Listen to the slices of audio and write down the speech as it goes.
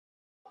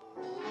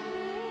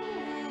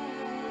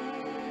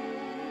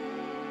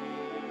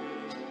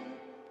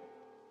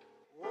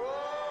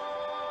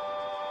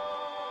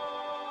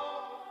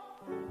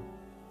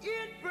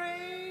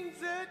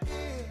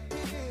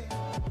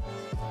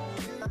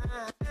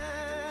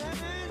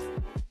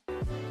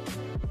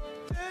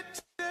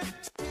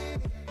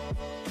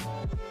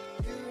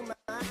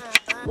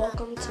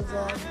Welcome to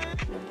vlog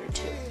number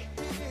 2.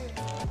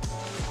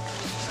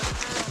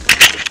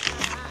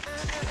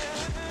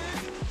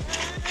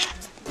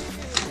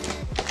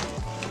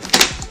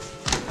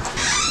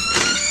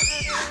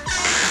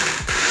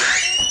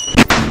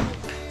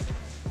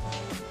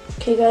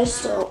 Okay guys,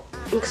 so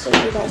looks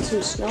like we got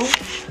some snow.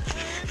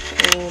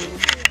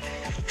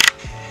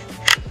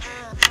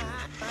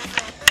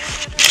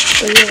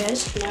 So yeah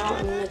guys, now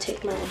I'm gonna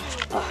take my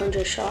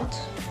 100 shots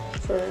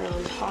for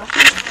hockey,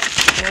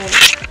 and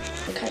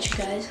I'll catch you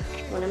guys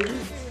when I'm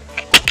done.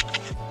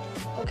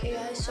 Okay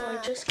guys, so I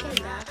just came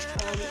back.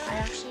 I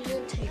actually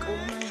didn't take all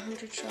my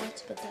 100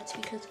 shots, but that's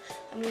because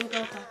I'm gonna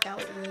go back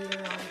out later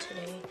on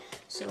today.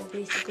 So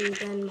basically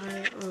then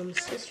my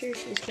sister,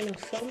 she's gonna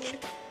film me,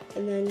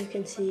 and then you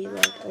can see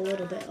like a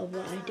little bit of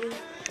what I do.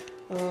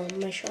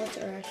 My shots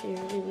are actually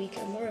really weak.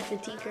 I'm more a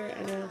fatiguer,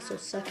 and I also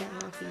suck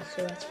at hockey,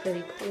 so that's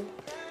pretty cool.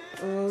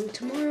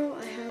 Tomorrow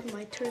I have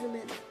my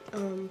tournament,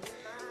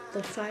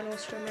 the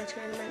finals for my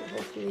tournament.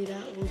 Hopefully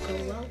that will go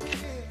well.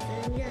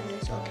 And yeah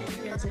guys, I'll catch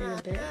you guys in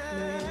a bit,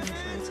 and then I'm gonna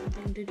find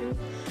something to do,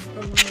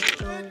 or I'm gonna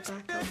go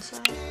back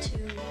outside to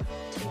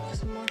take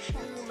some more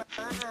shots.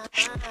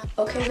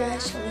 Okay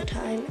guys, so the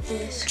time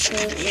is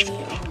currently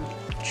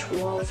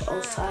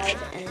 12:05,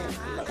 and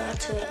I'm about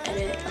to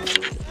edit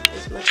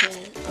as much as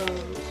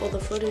all the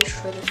footage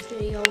for this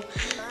video,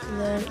 and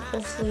then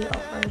hopefully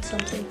I'll find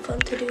something fun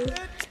to do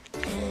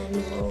and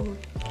we'll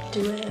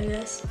do it, I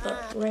guess.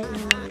 But right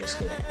now I'm just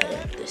gonna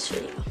edit this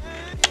video.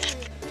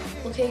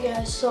 Okay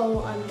guys,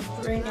 so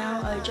right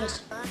now I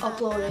just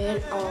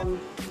uploaded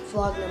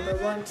vlog number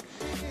 1,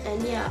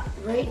 and yeah,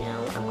 right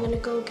now I'm gonna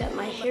go get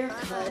my hair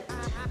cut,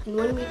 and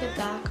when we get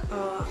back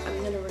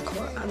I'm gonna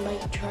record. I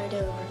might try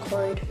to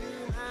record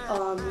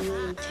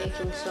me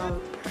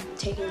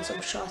taking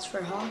some shots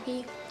for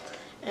hockey,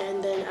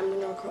 and then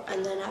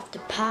I have to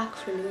pack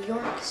for New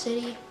York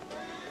City,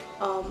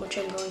 which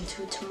I'm going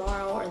to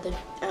tomorrow, or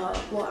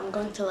well, I'm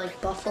going to like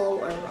Buffalo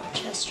or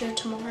Rochester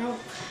tomorrow,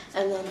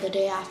 and then the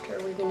day after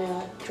we're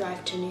gonna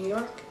drive to New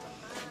York.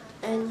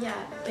 And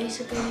yeah,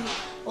 basically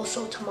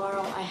also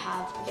tomorrow I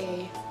have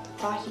a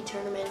hockey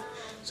tournament,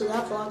 so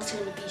that vlog's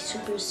gonna be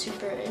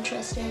super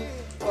interesting,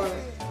 or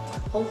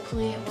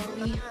hopefully it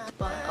will be,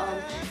 but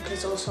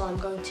because also I'm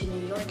going to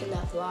New York in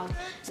that vlog,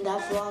 and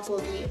that vlog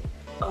will be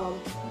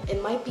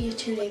it might be a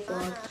 2-day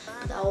vlog,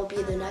 but that will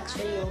be the next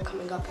video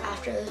coming up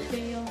after this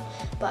video.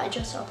 But I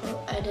just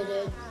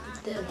edited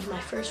my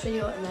first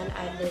video, and then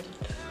I edited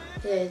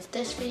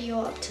this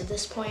video up to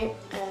this point,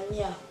 and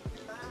yeah.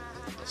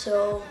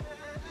 So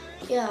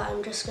yeah,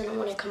 I'm just gonna,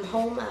 when I come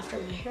home after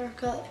my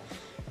haircut,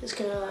 it's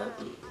gonna,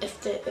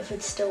 if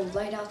it's still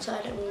light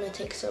outside, I'm gonna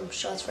take some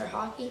shots for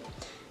hockey,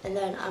 and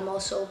then I'm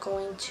also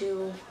going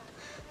to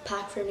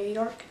pack for New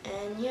York.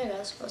 And yeah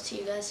guys, I'll see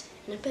you guys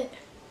in a bit.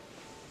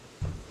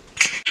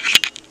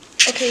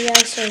 Okay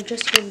guys, so I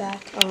just came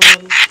back.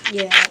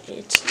 Yeah,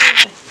 it's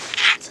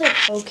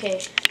like okay.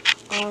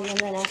 And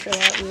then after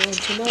that we went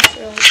to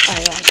Northfield.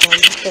 I got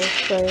one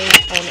for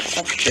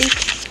a treat.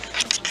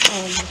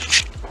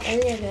 And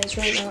yeah guys,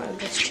 right now I'm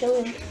just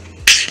chilling.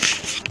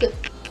 The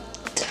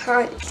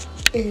time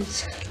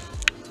is,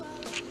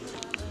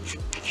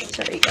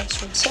 sorry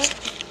guys, 1 sec.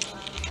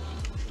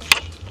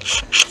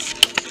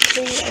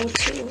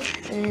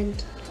 3:02,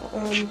 and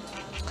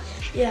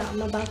yeah,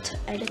 I'm about to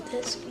edit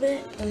this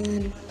bit,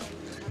 and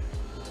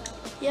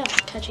yeah,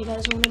 catch you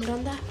guys when I'm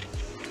done that.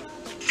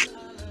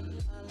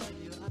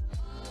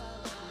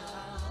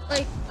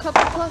 Like a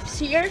couple puffs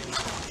here,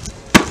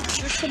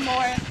 there's some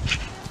more,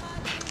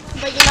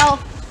 but you know,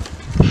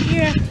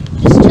 you're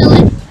just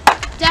chilling.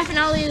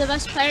 Definitely the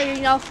best player,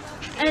 you know,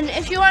 and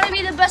if you want to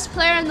be the best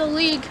player in the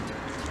league,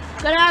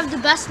 you gotta have the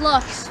best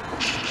looks.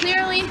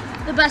 Clearly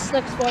the best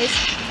looks, boys.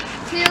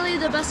 Clearly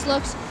the best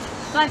looks,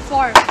 by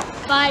far.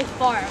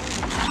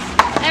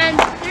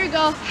 And here you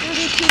go, we'll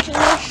be teaching you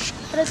how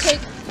to take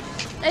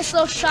a nice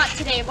little shot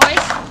today, boys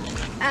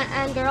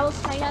and girls,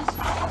 I guess.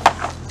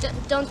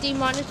 Don't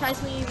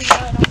demonetize me, even though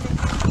I don't think.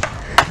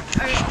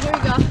 Alright, here we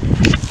go.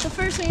 The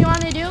first thing you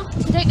want to do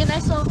to take a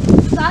nice little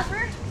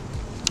clapper,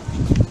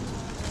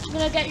 you're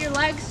gonna get your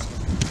legs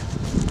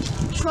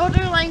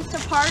shoulder length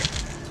apart,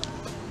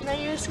 and then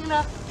you're just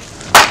gonna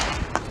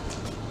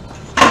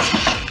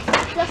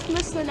just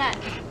miss the net.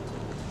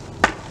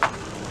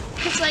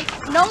 It's like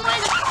no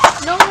one,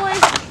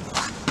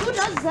 who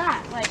does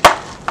that? Like,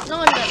 no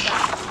one does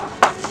that.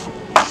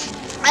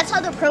 That's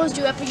how the pros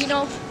do it, but you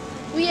know,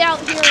 we out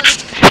here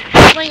like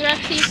playing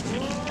recipes.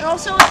 And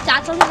also, if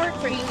that doesn't work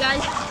for you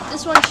guys,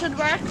 this one should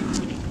work.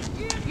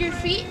 Your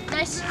feet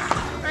nice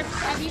right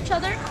at each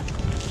other.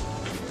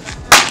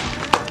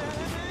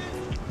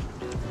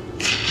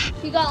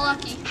 You got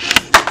lucky.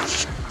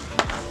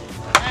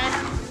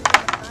 And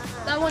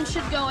that one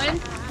should go in.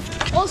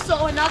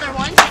 Also, another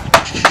one.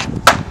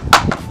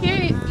 Here,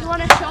 you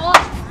want to show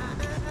off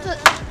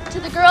to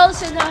the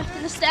girls in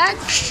the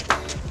stands.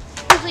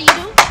 Here's what you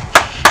do.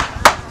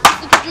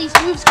 Look at these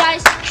moves,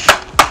 guys.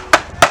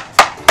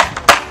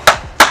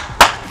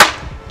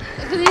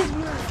 Look at these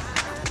moves.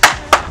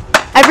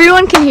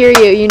 Everyone can hear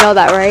you, you know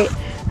that, right?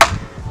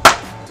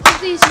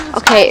 these moves,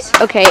 Okay,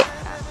 guys. okay.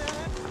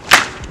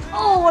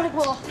 Oh, what a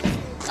goal.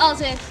 That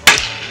was it.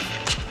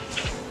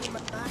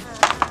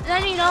 And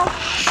then, you know,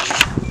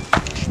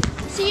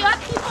 see, you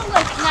have people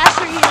like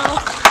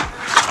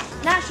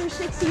Nasher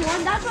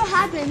 61. That's what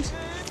happens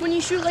when you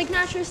shoot like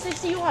Nasher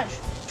 61.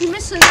 You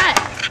miss the net.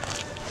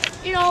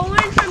 You know,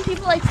 learn from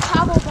people like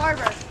Pablo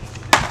Barber.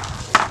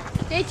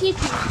 They teach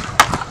you.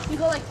 You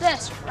go like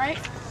this, right?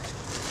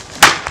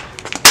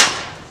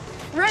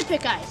 Red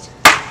pick, guys.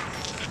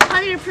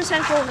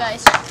 100% goal,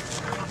 guys.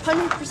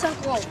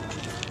 100% goal.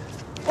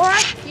 Or,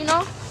 you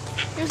know,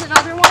 here's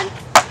another one.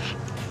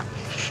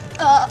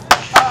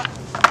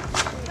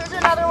 Here's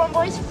another one,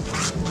 boys.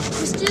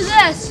 Just do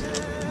this.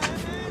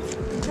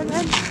 And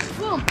then,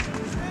 boom.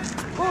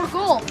 Or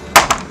goal.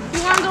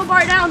 You want to go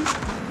bar down.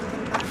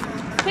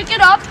 Pick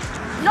it up.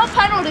 No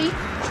penalty.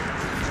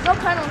 No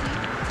penalty.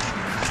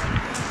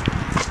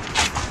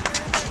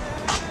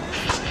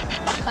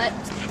 Cut.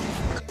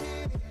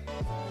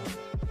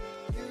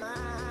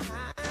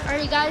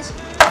 Alrighty, guys.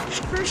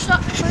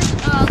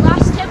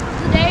 Last tip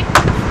of the day.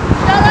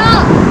 Shut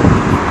up!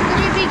 We're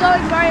gonna be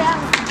going bar down.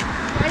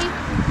 Ready?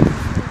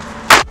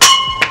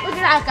 Look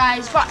at that,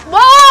 guys.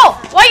 Whoa!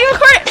 Why are you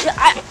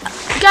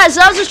recording? Guys,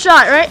 that was a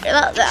shot, right?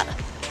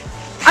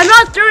 I'm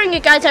not throwing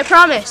it, guys. I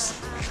promise.